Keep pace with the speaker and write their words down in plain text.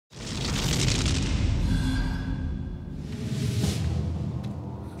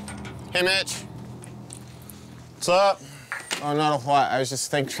Hey, Mitch. What's up? Oh, not a what. I was just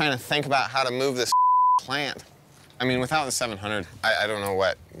trying to think about how to move this plant. I mean, without the 700, I don't know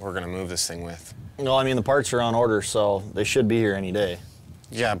what we're gonna move this thing with. No, I mean, the parts are on order, so they should be here any day.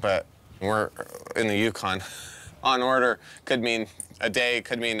 Yeah, but we're in the Yukon. On order could mean a day,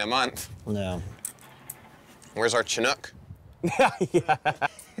 could mean a month. No. Where's our Chinook? Yeah.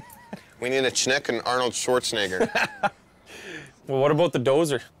 We need a Chinook and Arnold Schwarzenegger. Well, what about the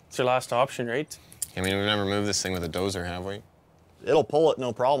Dozer? It's your last option, right? I mean, we've never moved this thing with a Dozer, have we? It'll pull it,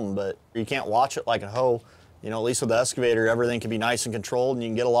 no problem, but you can't watch it like a hoe. You know, at least with the excavator, everything can be nice and controlled, and you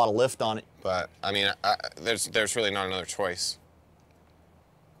can get a lot of lift on it. But, I mean, there's really not another choice.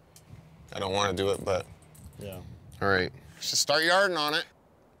 I don't want to do it, but... Yeah. All right, just start yarding on it.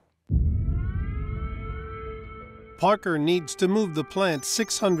 Parker needs to move the plant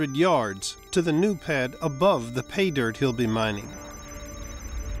 600 yards to the new pad above the pay dirt he'll be mining.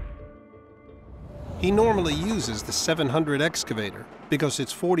 He normally uses the 700 excavator because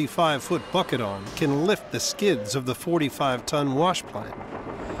its 45-foot bucket arm can lift the skids of the 45-ton wash plant.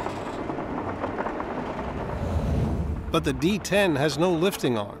 But the D10 has no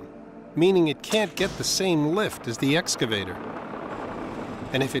lifting arm, meaning it can't get the same lift as the excavator.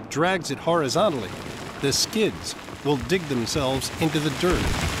 And if it drags it horizontally, the skids will dig themselves into the dirt.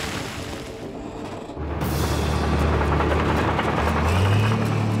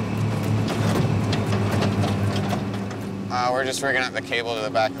 We're just rigging up the cable to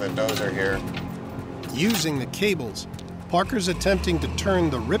the back of the Dozer here. Using the cables, Parker's attempting to turn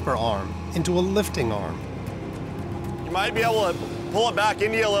the ripper arm into a lifting arm. You might be able to pull it back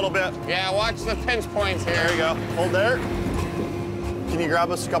into you a little bit. Yeah, watch the pinch points here. There you go. Hold there. Can you grab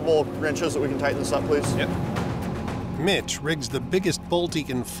us a couple wrenches that we can tighten this up, please? Yep. Mitch rigs the biggest bolt he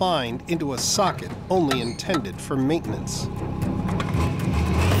can find into a socket only intended for maintenance.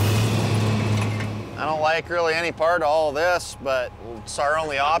 I don't like really any part of all of this, but it's our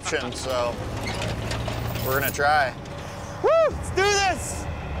only option, so we're gonna try. Woo! Let's do this!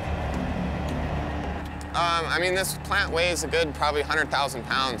 I mean, this plant weighs a good probably 100,000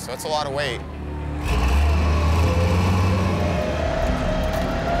 pounds, so it's a lot of weight.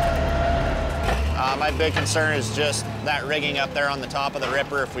 My big concern is just that rigging up there on the top of the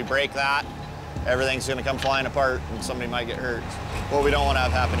ripper. If we break that, everything's gonna come flying apart and somebody might get hurt. What we don't wanna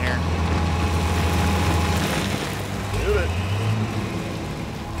have happen here. Do it.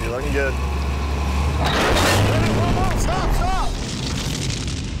 You're looking good. Stop, stop!